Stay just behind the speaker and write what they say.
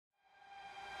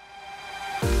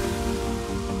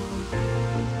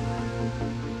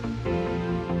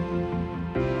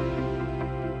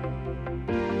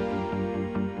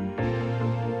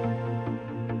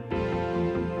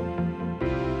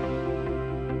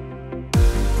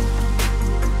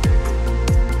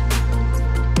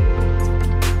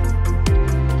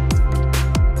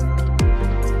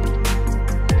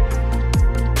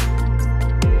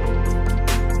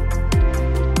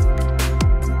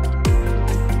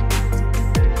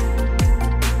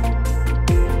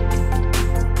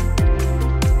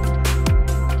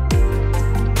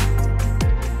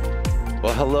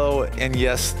And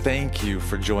yes, thank you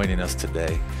for joining us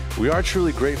today. We are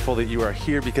truly grateful that you are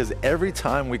here because every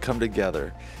time we come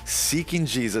together, seeking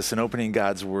Jesus and opening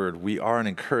God's word, we are an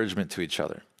encouragement to each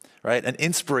other, right? An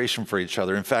inspiration for each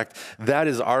other. In fact, that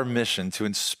is our mission, to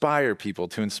inspire people,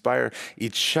 to inspire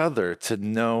each other to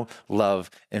know,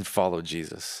 love, and follow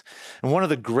Jesus. And one of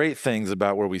the great things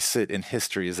about where we sit in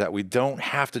history is that we don't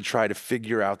have to try to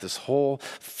figure out this whole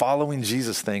following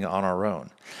Jesus thing on our own.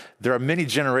 There are many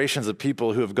generations of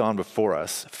people who have gone before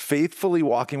us, faithfully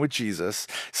walking with Jesus,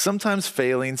 sometimes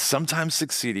failing, sometimes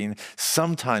succeeding,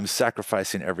 sometimes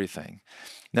sacrificing everything.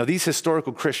 Now, these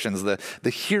historical Christians, the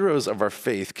heroes of our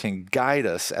faith, can guide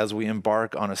us as we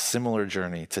embark on a similar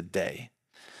journey today.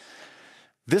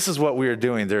 This is what we are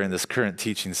doing during this current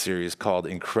teaching series called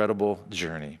Incredible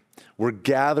Journey. We're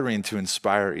gathering to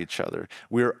inspire each other.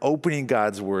 We're opening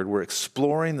God's word. We're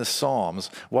exploring the Psalms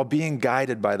while being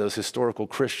guided by those historical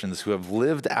Christians who have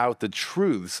lived out the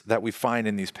truths that we find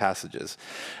in these passages.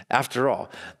 After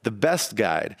all, the best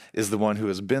guide is the one who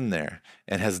has been there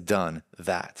and has done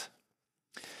that.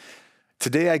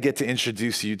 Today, I get to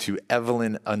introduce you to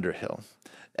Evelyn Underhill.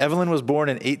 Evelyn was born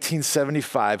in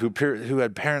 1875, who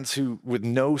had parents with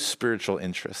no spiritual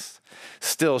interests.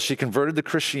 Still, she converted to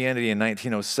Christianity in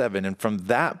 1907, and from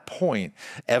that point,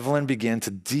 Evelyn began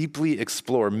to deeply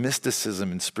explore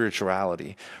mysticism and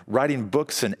spirituality, writing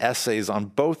books and essays on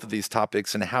both of these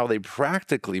topics and how they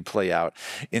practically play out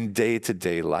in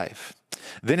day-to-day life.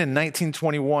 Then in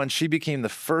 1921, she became the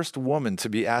first woman to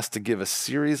be asked to give a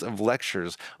series of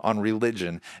lectures on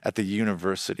religion at the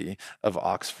University of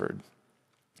Oxford.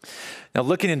 Now,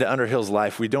 looking into Underhill's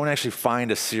life, we don't actually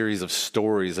find a series of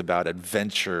stories about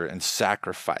adventure and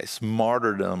sacrifice,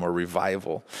 martyrdom, or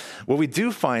revival. What we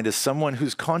do find is someone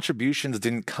whose contributions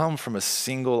didn't come from a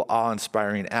single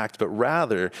awe-inspiring act, but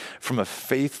rather from a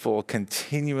faithful,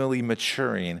 continually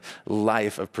maturing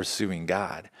life of pursuing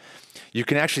God. You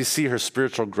can actually see her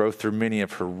spiritual growth through many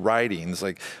of her writings.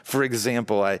 Like, for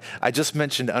example, I just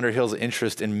mentioned Underhill's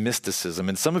interest in mysticism,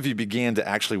 and some of you began to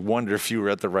actually wonder if you were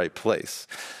at the right place.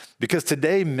 Because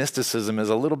today, mysticism is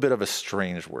a little bit of a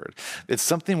strange word. It's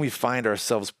something we find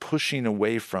ourselves pushing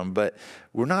away from, but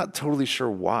we're not totally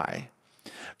sure why.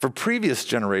 For previous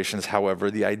generations,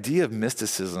 however, the idea of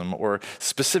mysticism, or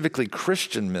specifically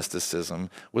Christian mysticism,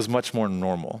 was much more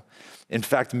normal. In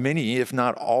fact, many, if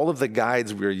not all of the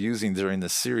guides we are using during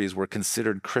this series were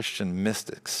considered Christian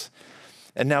mystics.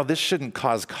 And now this shouldn't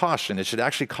cause caution. It should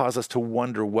actually cause us to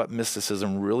wonder what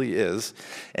mysticism really is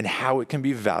and how it can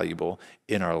be valuable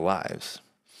in our lives.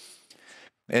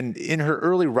 And in her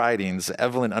early writings,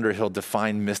 Evelyn Underhill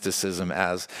defined mysticism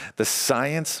as the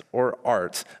science or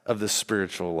art of the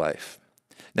spiritual life.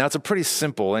 Now, it's a pretty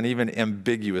simple and even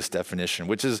ambiguous definition,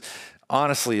 which is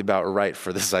honestly about right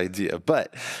for this idea,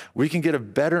 but we can get a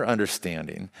better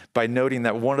understanding by noting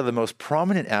that one of the most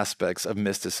prominent aspects of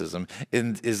mysticism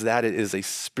is that it is a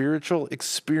spiritual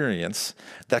experience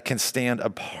that can stand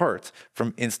apart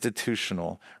from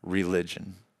institutional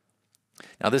religion.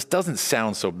 Now, this doesn't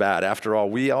sound so bad. After all,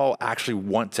 we all actually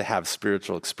want to have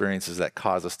spiritual experiences that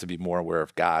cause us to be more aware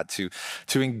of God, to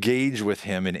engage with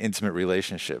him in intimate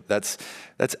relationship. That's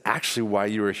actually why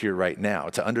you are here right now,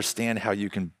 to understand how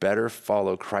you can better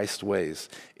follow Christ's ways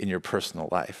in your personal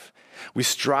life. We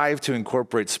strive to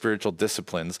incorporate spiritual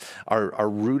disciplines, our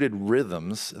rooted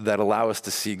rhythms that allow us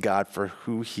to see God for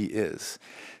who he is.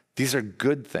 These are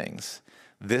good things.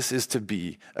 This is to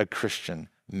be a Christian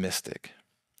mystic.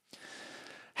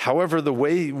 However, the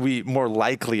way we more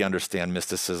likely understand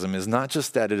mysticism is not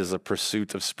just that it is a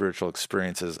pursuit of spiritual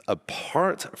experiences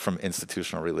apart from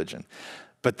institutional religion,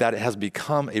 but that it has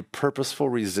become a purposeful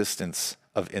resistance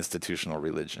of institutional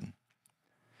religion.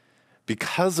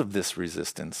 Because of this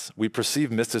resistance, we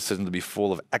perceive mysticism to be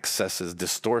full of excesses,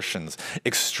 distortions,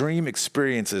 extreme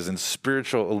experiences, and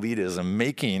spiritual elitism,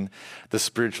 making the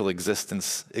spiritual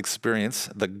experience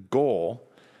the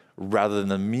goal rather than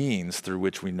the means through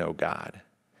which we know God.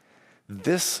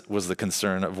 This was the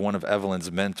concern of one of Evelyn's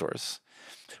mentors.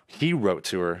 He wrote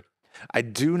to her, "I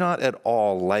do not at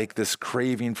all like this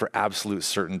craving for absolute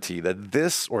certainty that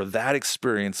this or that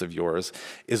experience of yours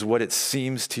is what it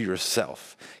seems to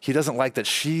yourself." He doesn't like that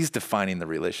she's defining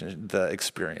the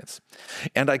experience.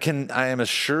 "And I am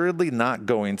assuredly not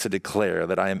going to declare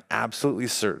that I am absolutely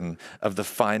certain of the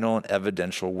final and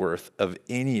evidential worth of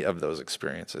any of those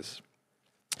experiences.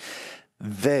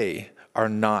 They are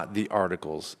not the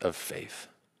articles of faith.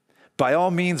 By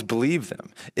all means, believe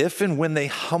them, if and when they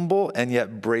humble and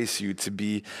yet brace you to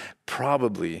be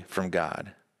probably from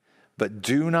God. But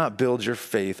do not build your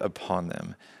faith upon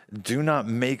them. Do not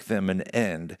make them an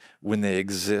end when they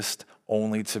exist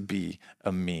only to be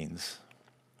a means."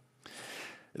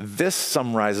 This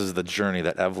summarizes the journey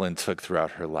that Evelyn took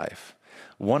throughout her life,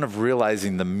 one of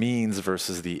realizing the means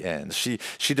versus the end. She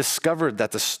discovered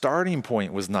that the starting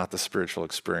point was not the spiritual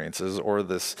experiences or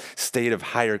this state of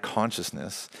higher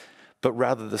consciousness, but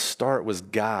rather the start was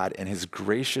God and his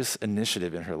gracious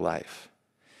initiative in her life.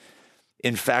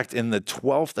 In fact, in the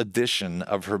 12th edition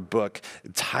of her book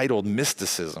titled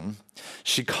Mysticism,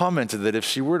 she commented that if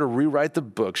she were to rewrite the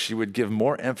book, she would give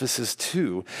more emphasis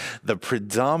to the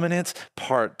predominant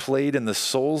part played in the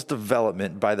soul's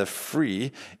development by the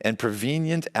free and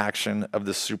prevenient action of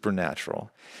the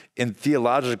supernatural. In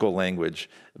theological language,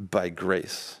 by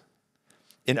grace.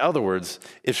 In other words,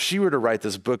 if she were to write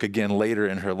this book again later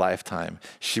in her lifetime,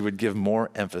 she would give more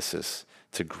emphasis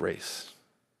to grace.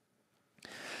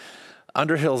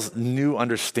 Underhill's new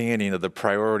understanding of the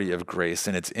priority of grace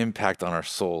and its impact on our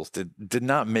souls did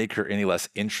not make her any less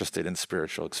interested in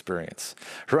spiritual experience.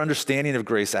 Her understanding of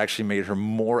grace actually made her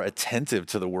more attentive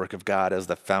to the work of God as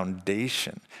the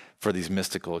foundation for these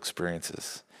mystical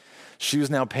experiences. She was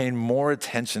now paying more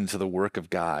attention to the work of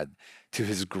God, to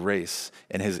his grace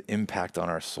and his impact on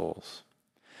our souls.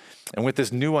 And with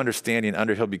this new understanding,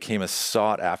 Underhill became a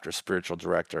sought-after spiritual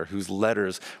director whose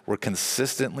letters were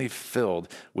consistently filled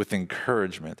with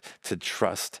encouragement to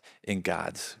trust in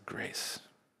God's grace.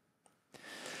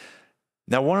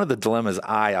 Now, one of the dilemmas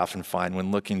I often find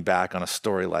when looking back on a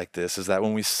story like this is that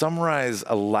when we summarize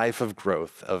a life of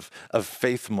growth, of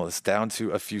faithfulness down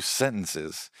to a few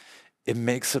sentences, it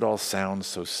makes it all sound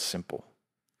so simple.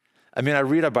 I mean, I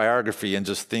read a biography and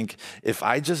just think, if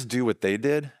I just do what they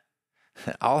did,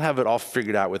 I'll have it all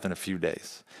figured out within a few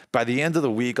days. By the end of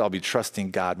the week, I'll be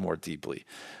trusting God more deeply.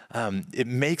 It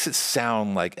makes it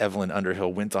sound like Evelyn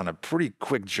Underhill went on a pretty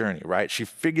quick journey, right? She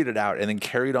figured it out and then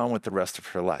carried on with the rest of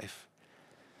her life.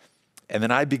 And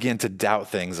then I begin to doubt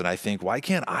things and I think, why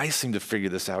can't I seem to figure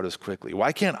this out as quickly?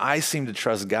 Why can't I seem to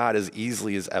trust God as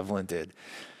easily as Evelyn did?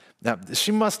 Now,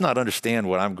 she must not understand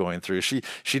what I'm going through.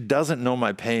 She doesn't know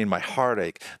my pain, my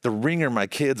heartache, the ringer my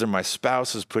kids or my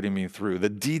spouse is putting me through, the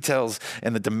details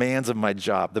and the demands of my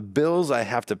job, the bills I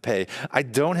have to pay. I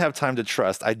don't have time to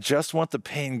trust. I just want the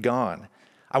pain gone.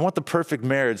 I want the perfect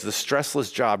marriage, the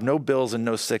stressless job, no bills and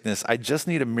no sickness. I just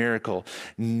need a miracle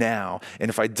now. And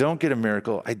if I don't get a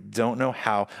miracle, I don't know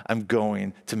how I'm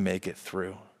going to make it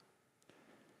through.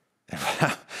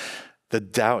 The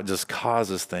doubt just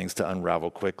causes things to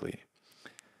unravel quickly.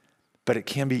 But it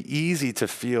can be easy to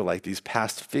feel like these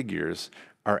past figures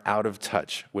are out of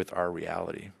touch with our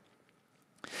reality.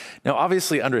 Now,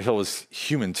 obviously, Underhill was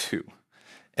human too.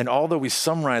 And although we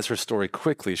summarize her story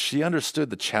quickly, she understood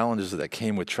the challenges that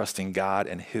came with trusting God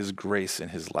and his grace in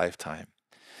his lifetime.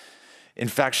 In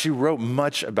fact, she wrote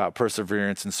much about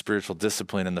perseverance and spiritual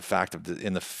discipline in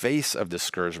the face of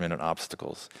discouragement and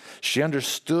obstacles. She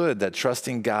understood that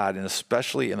trusting God, and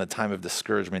especially in the time of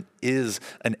discouragement, is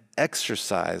an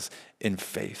exercise in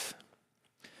faith.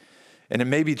 And it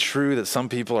may be true that some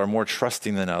people are more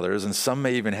trusting than others, and some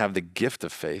may even have the gift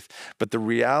of faith, but the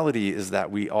reality is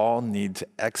that we all need to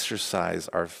exercise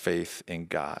our faith in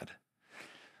God.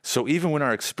 So even when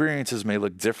our experiences may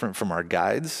look different from our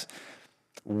guides,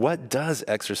 what does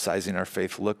exercising our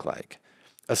faith look like?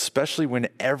 Especially when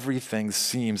everything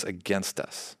seems against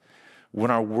us, when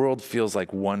our world feels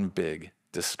like one big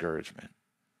discouragement.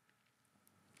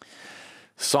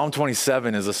 Psalm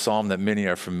 27 is a psalm that many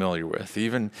are familiar with.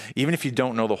 Even if you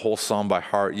don't know the whole psalm by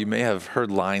heart, you may have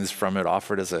heard lines from it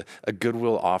offered as a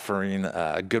goodwill offering,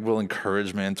 a goodwill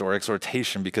encouragement or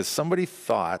exhortation because somebody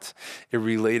thought it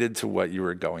related to what you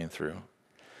were going through.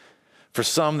 For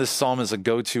some, this psalm is a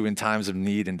go-to in times of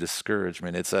need and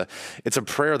discouragement. It's a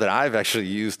prayer that I've actually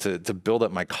used to build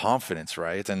up my confidence,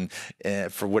 right? And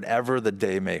for whatever the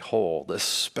day may hold,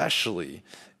 especially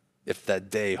if that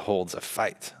day holds a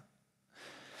fight.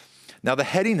 Now, the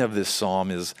heading of this psalm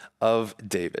is of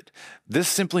David. This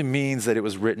simply means that it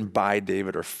was written by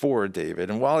David or for David.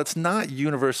 And while it's not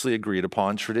universally agreed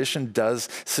upon, tradition does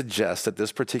suggest that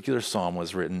this particular psalm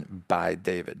was written by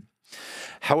David.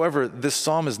 However, this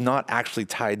psalm is not actually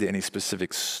tied to any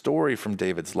specific story from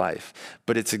David's life,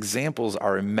 but its examples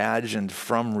are imagined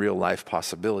from real life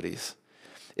possibilities.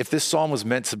 If this psalm was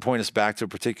meant to point us back to a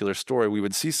particular story, we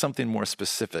would see something more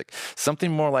specific,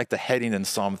 something more like the heading in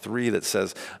Psalm 3 that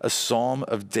says, "A psalm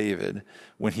of David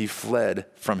when he fled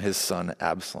from his son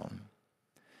Absalom."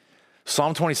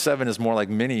 Psalm 27 is more like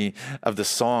many of the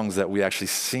songs that we actually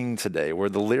sing today, where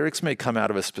the lyrics may come out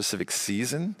of a specific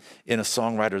season in a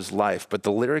songwriter's life, but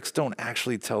the lyrics don't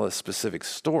actually tell a specific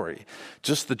story,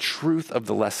 just the truth of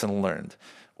the lesson learned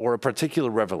or a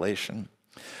particular revelation.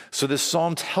 So this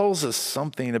psalm tells us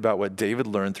something about what David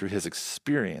learned through his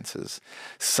experiences,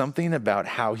 something about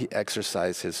how he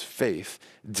exercised his faith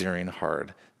during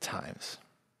hard times.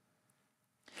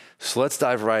 So let's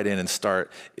dive right in and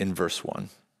start in verse 1.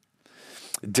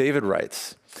 David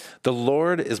writes, "The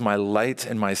Lord is my light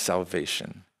and my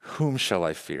salvation. Whom shall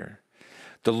I fear?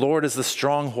 The Lord is the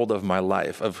stronghold of my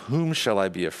life. Of whom shall I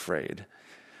be afraid?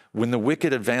 When the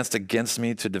wicked advanced against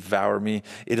me to devour me,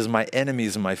 it is my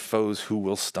enemies and my foes who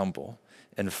will stumble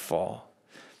and fall.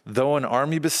 Though an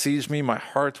army besiege me, my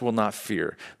heart will not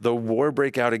fear. Though war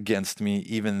break out against me,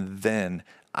 even then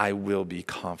I will be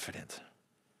confident."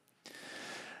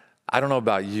 I don't know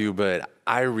about you, but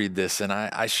I read this and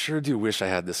I sure do wish I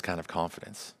had this kind of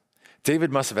confidence.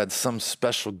 David must have had some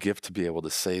special gift to be able to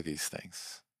say these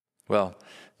things. Well,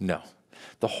 no.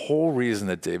 The whole reason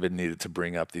that David needed to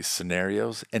bring up these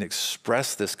scenarios and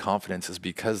express this confidence is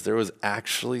because there was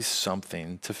actually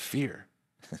something to fear.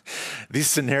 These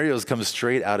scenarios come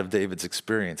straight out of David's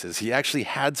experiences. He actually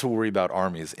had to worry about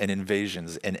armies and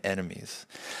invasions and enemies.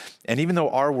 And even though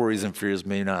our worries and fears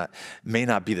may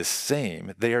not be the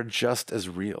same, they are just as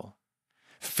real.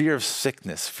 Fear of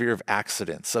sickness, fear of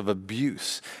accidents, of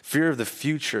abuse, fear of the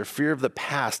future, fear of the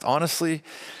past. Honestly,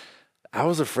 I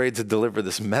was afraid to deliver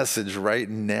this message right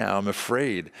now. I'm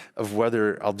afraid of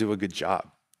whether I'll do a good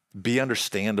job, be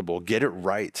understandable, get it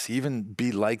right, even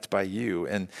be liked by you.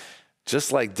 And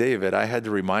just like David, I had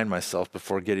to remind myself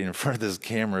before getting in front of this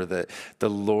camera that the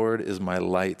Lord is my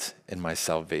light and my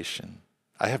salvation.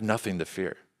 I have nothing to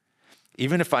fear.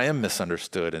 Even if I am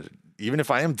misunderstood, and even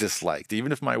if I am disliked,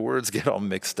 even if my words get all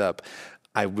mixed up,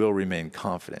 I will remain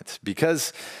confident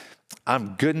because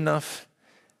I'm good enough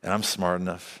and I'm smart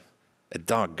enough. And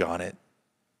doggone it,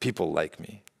 people like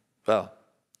me. Well,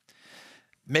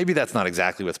 maybe that's not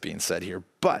exactly what's being said here,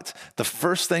 but the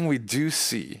first thing we do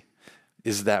see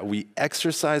is that we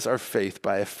exercise our faith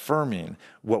by affirming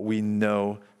what we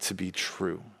know to be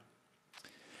true.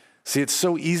 See, it's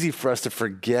so easy for us to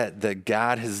forget that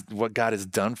what God has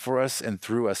done for us and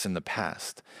through us in the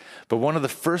past. But one of the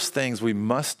first things we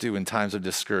must do in times of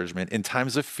discouragement, in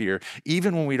times of fear,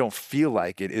 even when we don't feel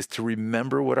like it, is to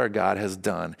remember what our God has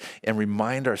done and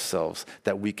remind ourselves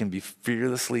that we can be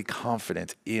fearlessly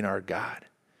confident in our God.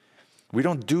 We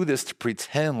don't do this to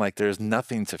pretend like there's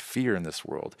nothing to fear in this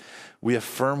world. We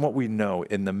affirm what we know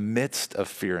in the midst of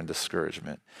fear and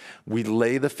discouragement. We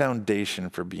lay the foundation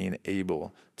for being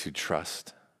able to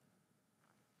trust.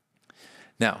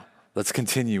 Now, let's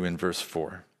continue in verse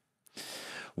 4.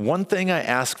 "One thing I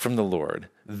ask from the Lord,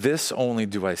 this only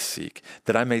do I seek,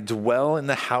 that I may dwell in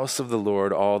the house of the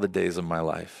Lord all the days of my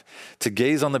life, to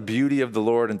gaze on the beauty of the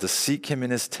Lord and to seek him in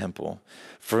his temple.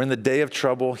 For in the day of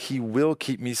trouble, he will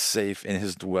keep me safe in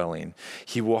his dwelling.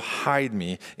 He will hide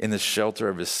me in the shelter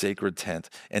of his sacred tent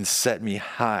and set me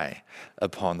high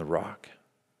upon the rock."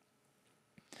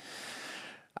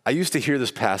 I used to hear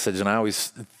this passage and I always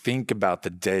think about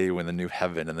the day when the new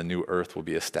heaven and the new earth will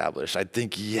be established. I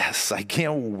think, yes, I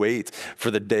can't wait for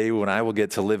the day when I will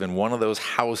get to live in one of those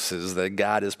houses that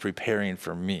God is preparing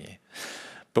for me.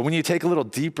 But when you take a little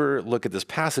deeper look at this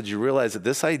passage, you realize that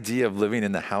this idea of living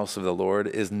in the house of the Lord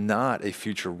is not a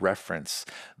future reference,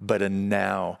 but a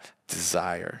now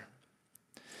desire.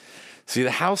 See,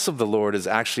 the house of the Lord is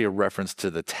actually a reference to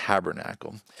the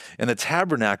tabernacle. And the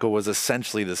tabernacle was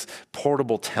essentially this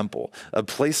portable temple, a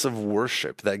place of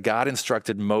worship that God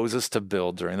instructed Moses to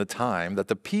build during the time that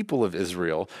the people of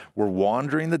Israel were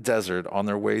wandering the desert on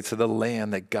their way to the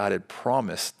land that God had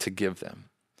promised to give them.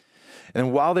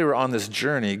 And while they were on this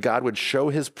journey, God would show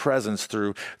his presence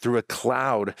through a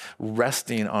cloud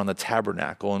resting on the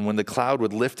tabernacle. And when the cloud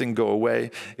would lift and go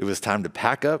away, it was time to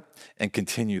pack up and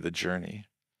continue the journey.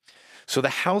 So the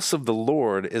house of the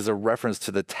Lord is a reference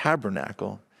to the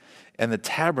tabernacle, and the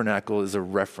tabernacle is a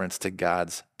reference to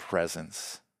God's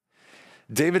presence.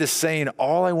 David is saying,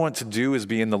 all I want to do is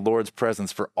be in the Lord's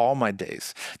presence for all my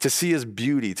days, to see his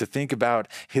beauty, to think about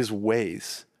his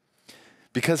ways.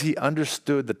 Because he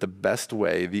understood that the best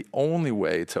way, the only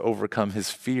way to overcome his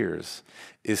fears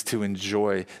is to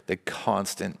enjoy the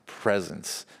constant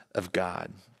presence of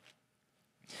God.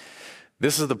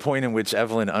 This is the point in which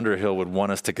Evelyn Underhill would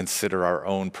want us to consider our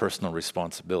own personal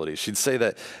responsibility. She'd say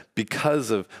that because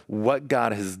of what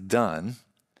God has done,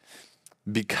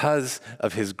 because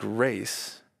of his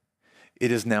grace,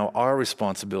 it is now our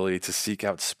responsibility to seek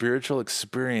out spiritual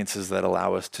experiences that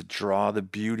allow us to draw the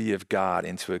beauty of God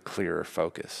into a clearer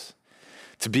focus.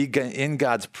 To be in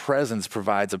God's presence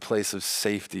provides a place of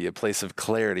safety, a place of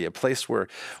clarity, a place where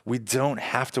we don't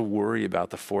have to worry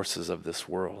about the forces of this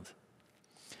world.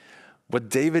 What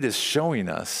David is showing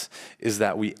us is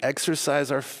that we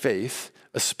exercise our faith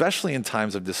especially in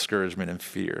times of discouragement and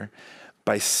fear,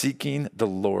 by seeking the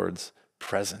Lord's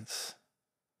presence.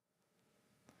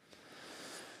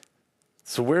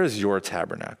 So where is your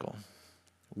tabernacle?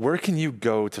 Where can you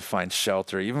go to find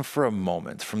shelter, even for a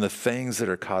moment, from the things that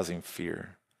are causing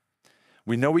fear?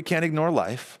 We know we can't ignore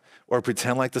life or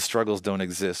pretend like the struggles don't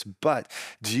exist, but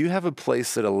do you have a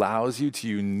place that allows you to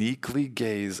uniquely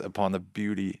gaze upon the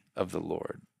beauty of the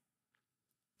Lord?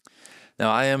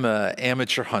 Now, I am an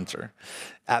amateur hunter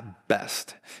at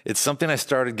best. It's something I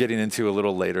started getting into a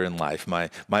little later in life. My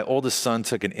oldest son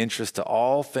took an interest to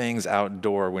all things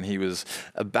outdoor when he was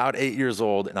about 8 years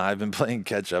old, and I've been playing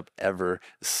catch up ever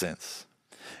since.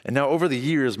 And now over the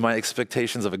years, my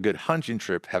expectations of a good hunting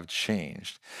trip have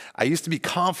changed. I used to be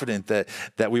confident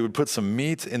that we would put some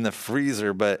meat in the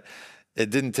freezer, but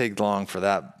it didn't take long for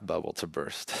that bubble to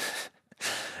burst.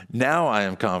 Now I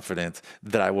am confident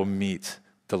that I will meet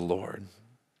the Lord.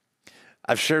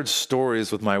 I've shared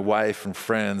stories with my wife and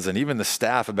friends and even the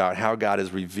staff about how God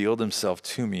has revealed himself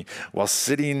to me while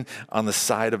sitting on the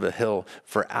side of a hill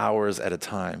for hours at a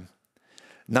time,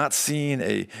 not seeing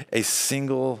a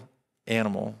single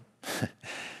animal,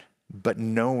 but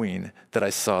knowing that I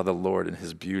saw the Lord in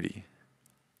his beauty.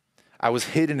 I was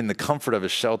hidden in the comfort of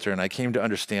his shelter, and I came to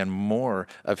understand more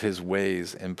of his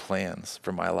ways and plans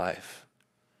for my life.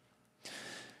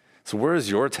 So where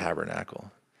is your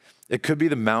tabernacle? It could be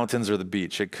the mountains or the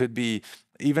beach. It could be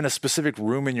even a specific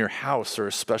room in your house or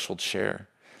a special chair.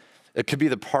 It could be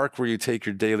the park where you take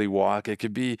your daily walk. It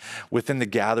could be within the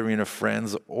gathering of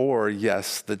friends or,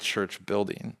 yes, the church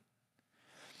building.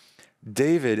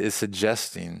 David is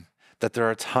suggesting that there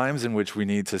are times in which we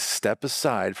need to step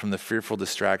aside from the fearful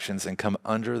distractions and come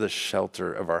under the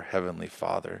shelter of our Heavenly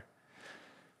Father.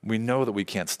 We know that we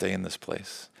can't stay in this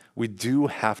place. We do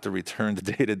have to return to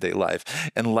day-to-day life,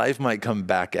 and life might come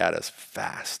back at us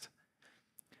fast.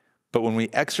 But when we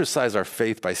exercise our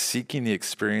faith by seeking the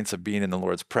experience of being in the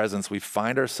Lord's presence, we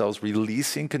find ourselves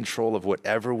releasing control of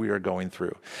whatever we are going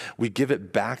through. We give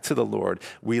it back to the Lord.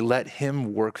 We let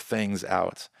him work things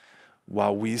out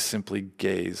while we simply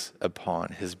gaze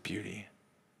upon his beauty.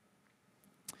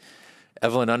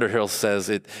 Evelyn Underhill says,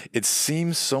 it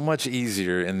seems so much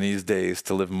easier in these days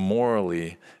to live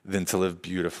morally than to live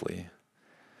beautifully.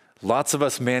 Lots of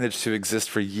us manage to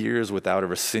exist for years without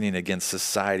ever sinning against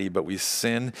society, but we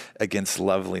sin against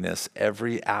loveliness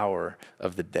every hour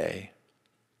of the day.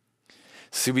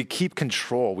 See, we keep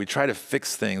control. We try to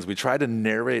fix things. We try to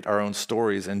narrate our own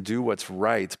stories and do what's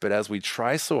right. But as we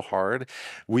try so hard,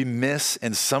 we miss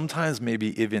and sometimes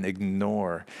maybe even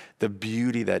ignore the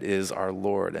beauty that is our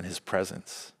Lord and his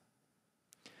presence.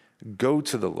 Go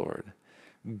to the Lord.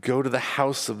 Go to the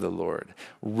house of the Lord.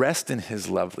 Rest in his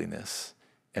loveliness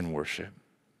and worship.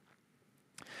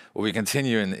 Well, we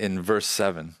continue in verse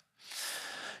 7.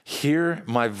 Hear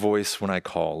my voice when I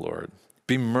call, Lord.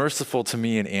 Be merciful to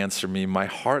me and answer me. My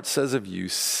heart says of you,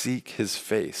 seek his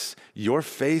face. Your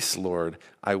face, Lord,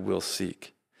 I will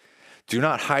seek. Do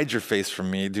not hide your face from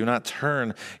me. Do not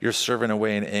turn your servant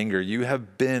away in anger. You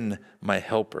have been my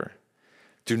helper.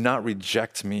 Do not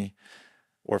reject me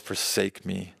or forsake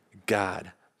me,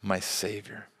 God, my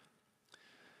Savior.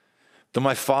 Though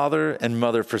my father and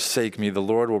mother forsake me, the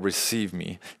Lord will receive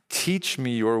me. Teach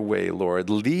me your way, Lord.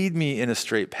 Lead me in a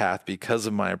straight path because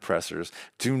of my oppressors.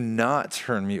 Do not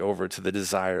turn me over to the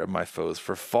desire of my foes,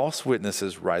 for false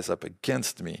witnesses rise up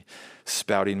against me,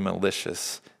 spouting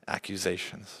malicious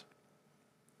accusations.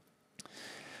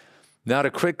 Now, at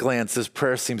a quick glance, this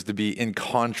prayer seems to be in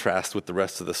contrast with the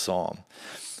rest of the psalm.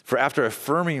 For after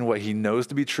affirming what he knows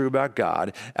to be true about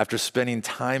God, after spending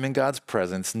time in God's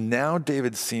presence, now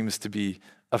David seems to be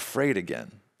afraid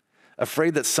again,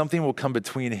 afraid that something will come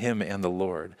between him and the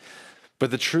Lord.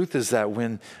 But the truth is that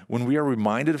when we are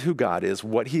reminded of who God is,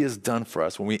 what he has done for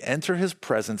us, when we enter his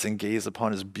presence and gaze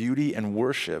upon his beauty and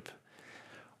worship,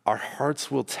 our hearts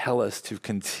will tell us to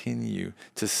continue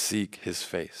to seek his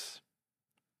face.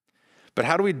 But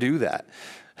how do we do that?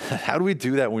 How do we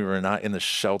do that when we're not in the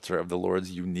shelter of the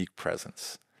Lord's unique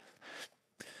presence?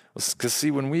 Because see,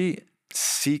 when we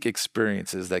seek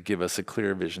experiences that give us a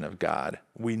clear vision of God,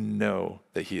 we know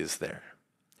that he is there.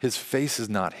 His face is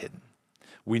not hidden.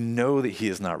 We know that he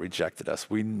has not rejected us.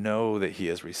 We know that he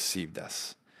has received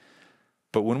us.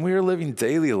 But when we are living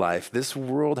daily life, this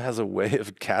world has a way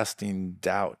of casting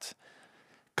doubt,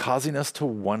 causing us to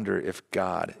wonder if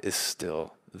God is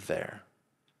still there.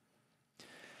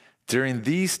 During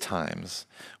these times,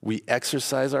 we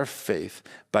exercise our faith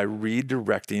by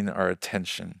redirecting our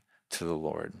attention to the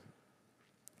Lord.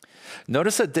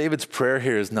 Notice that David's prayer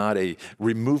here is not a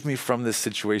remove me from this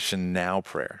situation now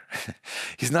prayer.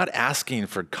 He's not asking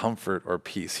for comfort or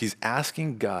peace. He's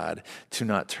asking God to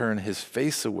not turn his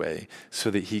face away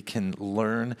so that he can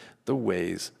learn the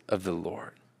ways of the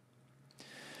Lord.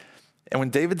 And when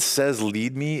David says,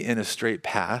 lead me in a straight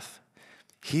path,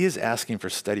 he is asking for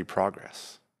steady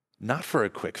progress, not for a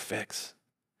quick fix.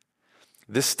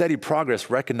 This steady progress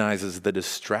recognizes the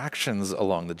distractions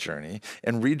along the journey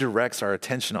and redirects our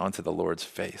attention onto the Lord's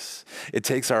face. It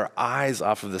takes our eyes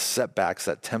off of the setbacks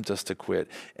that tempt us to quit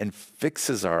and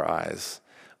fixes our eyes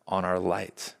on our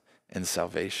light and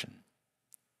salvation.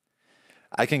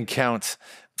 I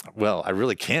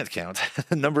really can't count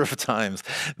the number of times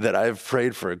that I've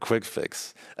prayed for a quick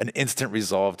fix, an instant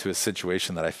resolve to a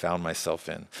situation that I found myself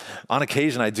in. On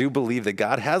occasion, I do believe that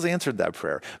God has answered that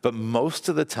prayer, but most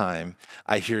of the time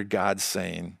I hear God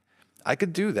saying, I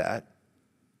could do that.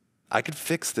 I could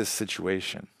fix this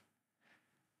situation,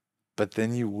 but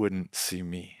then you wouldn't see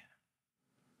me.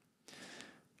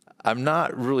 I'm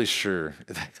not really sure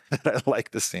that I like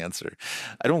this answer.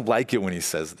 I don't like it when he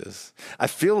says this. I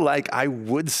feel like I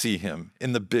would see him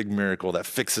in the big miracle that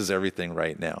fixes everything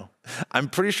right now. I'm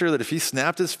pretty sure that if he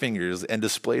snapped his fingers and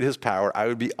displayed his power, I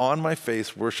would be on my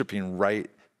face worshiping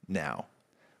right now,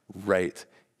 right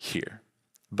here.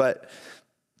 But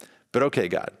okay,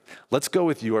 God, let's go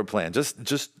with your plan. Just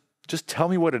tell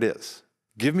me what it is.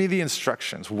 Give me the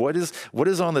instructions. What is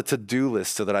on the to-do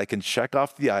list so that I can check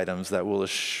off the items that will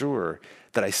assure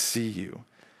that I see you?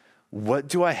 What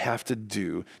do I have to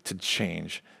do to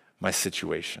change my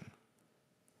situation?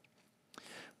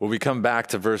 Well, we come back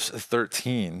to verse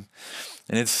 13,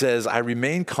 and it says, I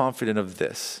remain confident of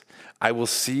this. I will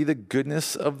see the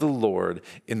goodness of the Lord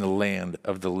in the land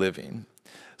of the living.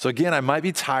 So again, I might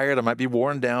be tired, I might be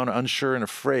worn down, unsure, and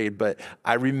afraid, but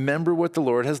I remember what the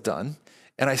Lord has done.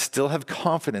 And I still have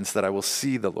confidence that I will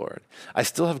see the Lord. I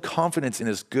still have confidence in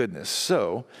his goodness.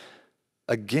 So,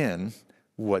 again,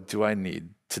 what do I need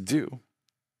to do?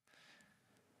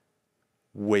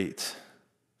 Wait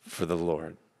for the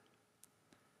Lord.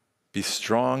 Be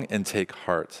strong and take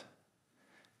heart.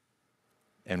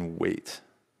 And wait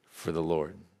for the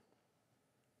Lord.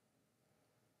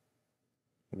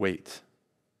 Wait.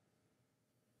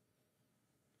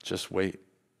 Just wait.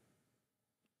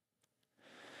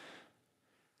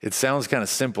 It sounds kind of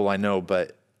simple, I know,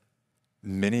 but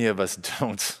many of us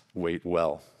don't wait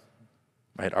well,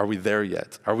 right? Are we there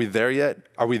yet? Are we there yet?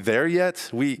 Are we there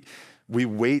yet? We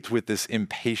wait with this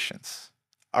impatience.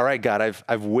 All right, God,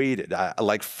 I've waited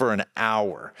like for an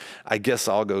hour. I guess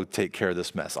I'll go take care of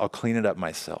this mess. I'll clean it up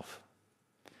myself.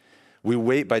 We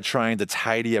wait by trying to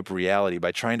tidy up reality,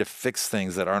 by trying to fix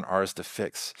things that aren't ours to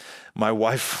fix. My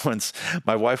wife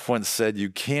once said,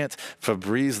 you can't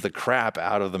Febreze the crap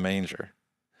out of the manger.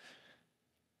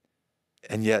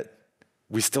 And yet,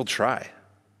 we still try.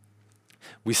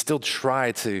 We still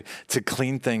try to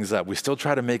clean things up. We still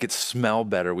try to make it smell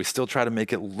better. We still try to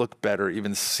make it look better,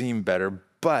 even seem better.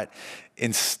 But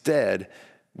instead,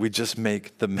 we just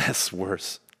make the mess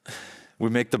worse. We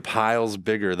make the piles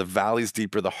bigger, the valleys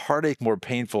deeper, the heartache more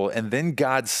painful. And then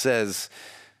God says,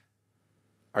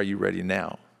 are you ready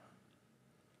now?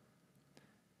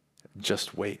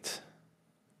 Just wait.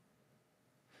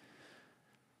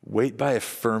 Wait by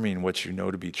affirming what you know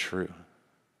to be true.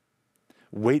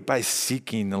 Wait by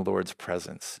seeking the Lord's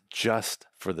presence just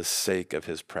for the sake of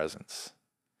his presence.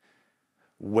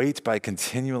 Wait by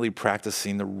continually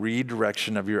practicing the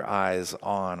redirection of your eyes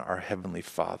on our Heavenly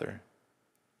Father.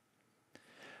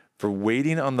 For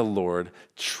waiting on the Lord,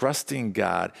 trusting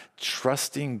God,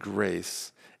 trusting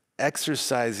grace,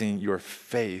 exercising your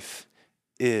faith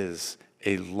is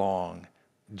a long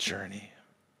journey.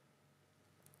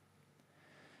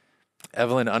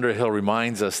 Evelyn Underhill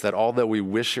reminds us that although we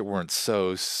wish it weren't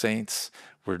so, saints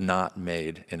were not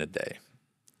made in a day.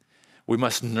 We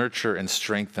must nurture and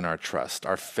strengthen our trust,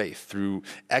 our faith, through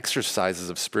exercises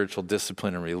of spiritual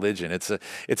discipline and religion.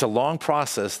 It's a long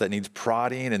process that needs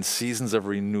prodding and seasons of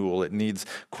renewal. It needs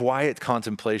quiet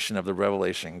contemplation of the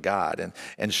revelation of God.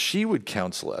 And she would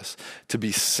counsel us to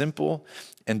be simple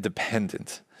and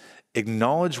dependent.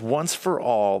 Acknowledge once for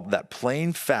all that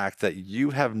plain fact that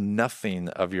you have nothing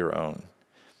of your own.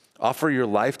 Offer your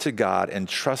life to God and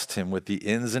trust him with the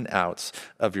ins and outs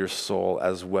of your soul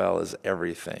as well as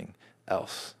everything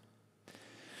else.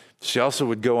 She also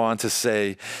would go on to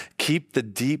say, keep the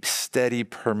deep, steady,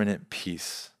 permanent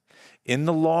peace. In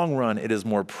the long run, it is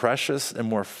more precious and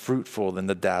more fruitful than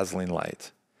the dazzling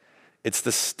light. It's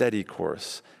the steady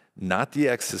course, not the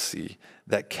ecstasy,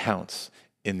 that counts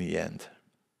in the end.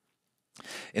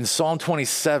 In Psalm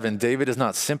 27, David is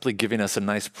not simply giving us a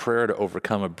nice prayer to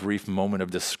overcome a brief moment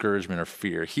of discouragement or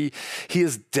fear. He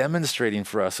is demonstrating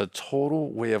for us a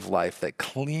total way of life that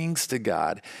clings to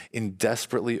God in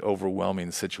desperately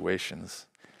overwhelming situations.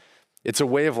 It's a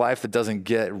way of life that doesn't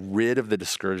get rid of the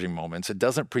discouraging moments. It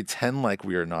doesn't pretend like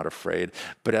we are not afraid,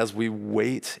 but as we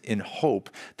wait in hope,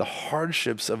 the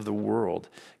hardships of the world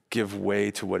give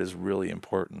way to what is really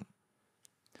important.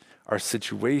 Our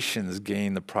situations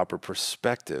gain the proper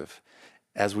perspective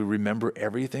as we remember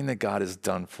everything that God has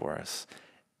done for us,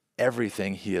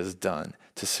 everything he has done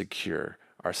to secure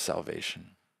our salvation.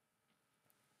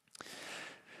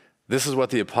 This is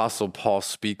what the Apostle Paul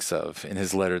speaks of in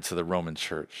his letter to the Roman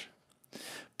church.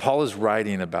 Paul is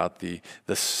writing about the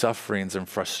sufferings and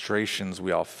frustrations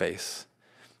we all face.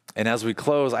 And as we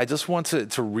close, I just want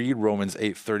to read Romans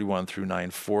 8:31 through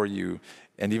 9 for you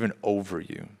and even over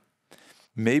you.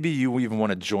 Maybe you even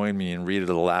want to join me and read it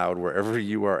aloud wherever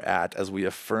you are at as we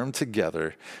affirm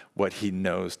together what he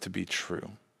knows to be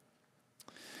true.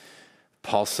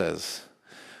 Paul says,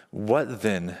 "What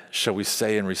then shall we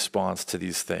say in response to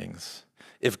these things?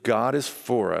 If God is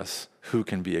for us, who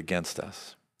can be against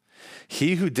us?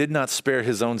 He who did not spare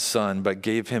his own son, but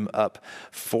gave him up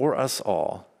for us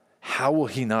all, how will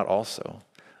he not also,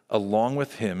 along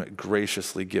with him,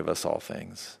 graciously give us all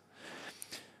things?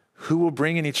 Who will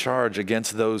bring any charge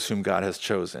against those whom God has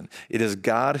chosen? It is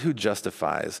God who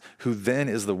justifies. Who then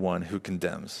is the one who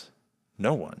condemns?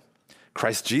 No one.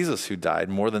 Christ Jesus, who died,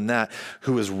 more than that,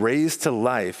 who was raised to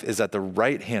life, is at the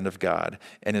right hand of God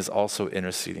and is also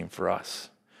interceding for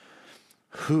us.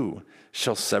 Who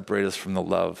shall separate us from the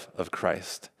love of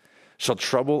Christ? Shall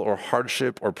trouble or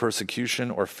hardship or persecution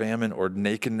or famine or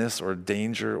nakedness or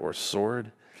danger or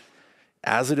sword?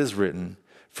 As it is written,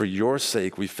 for your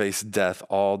sake we face death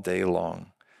all day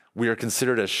long. We are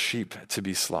considered as sheep to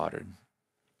be slaughtered.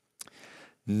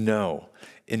 No,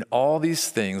 in all these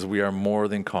things we are more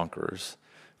than conquerors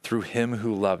through him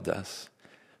who loved us.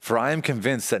 For I am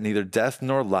convinced that neither death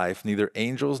nor life, neither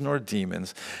angels nor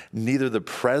demons, neither the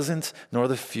present nor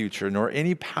the future, nor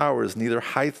any powers, neither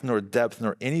height nor depth,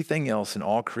 nor anything else in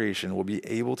all creation will be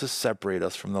able to separate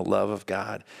us from the love of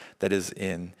God that is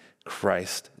in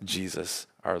Christ Jesus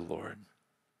our Lord."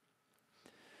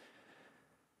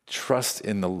 Trust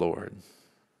in the Lord.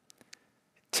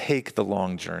 Take the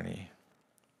long journey.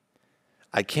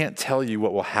 I can't tell you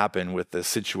what will happen with the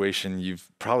situation you've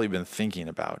probably been thinking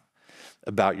about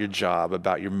your job,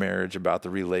 about your marriage, about the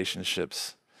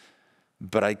relationships.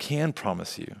 But I can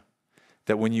promise you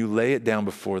that when you lay it down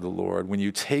before the Lord, when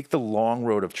you take the long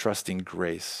road of trusting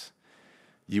grace,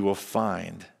 you will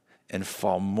find and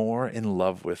fall more in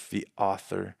love with the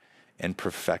author and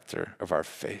perfecter of our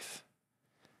faith,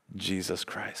 Jesus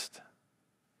Christ.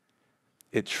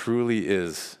 It truly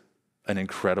is an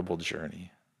incredible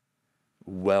journey,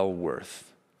 well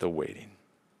worth the waiting.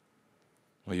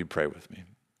 Will you pray with me?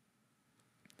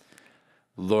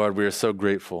 Lord, we are so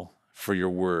grateful for your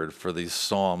word, for these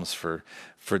Psalms, for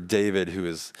David, who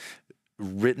has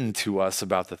written to us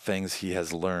about the things he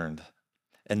has learned.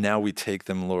 And now we take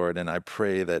them, Lord, and I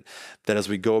pray that as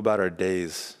we go about our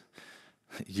days,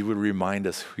 you would remind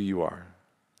us who you are.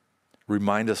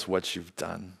 Remind us what you've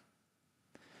done.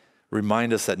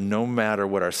 Remind us that no matter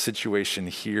what our situation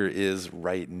here is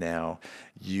right now,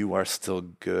 you are still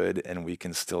good and we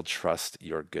can still trust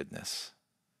your goodness.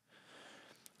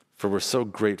 For we're so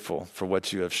grateful for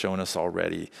what you have shown us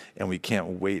already, and we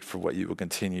can't wait for what you will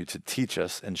continue to teach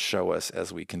us and show us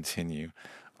as we continue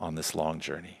on this long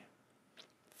journey.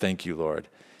 Thank you, Lord,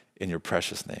 in your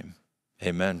precious name.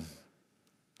 Amen.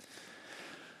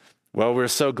 Well, we're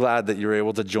so glad that you're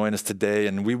able to join us today,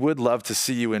 and we would love to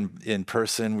see you in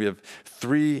person. We have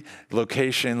 3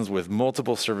 locations with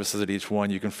multiple services at each one.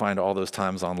 You can find all those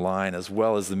times online, as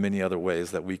well as the many other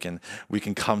ways that we can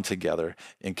come together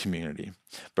in community.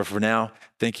 But for now,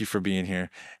 thank you for being here.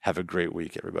 Have a great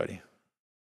week, everybody.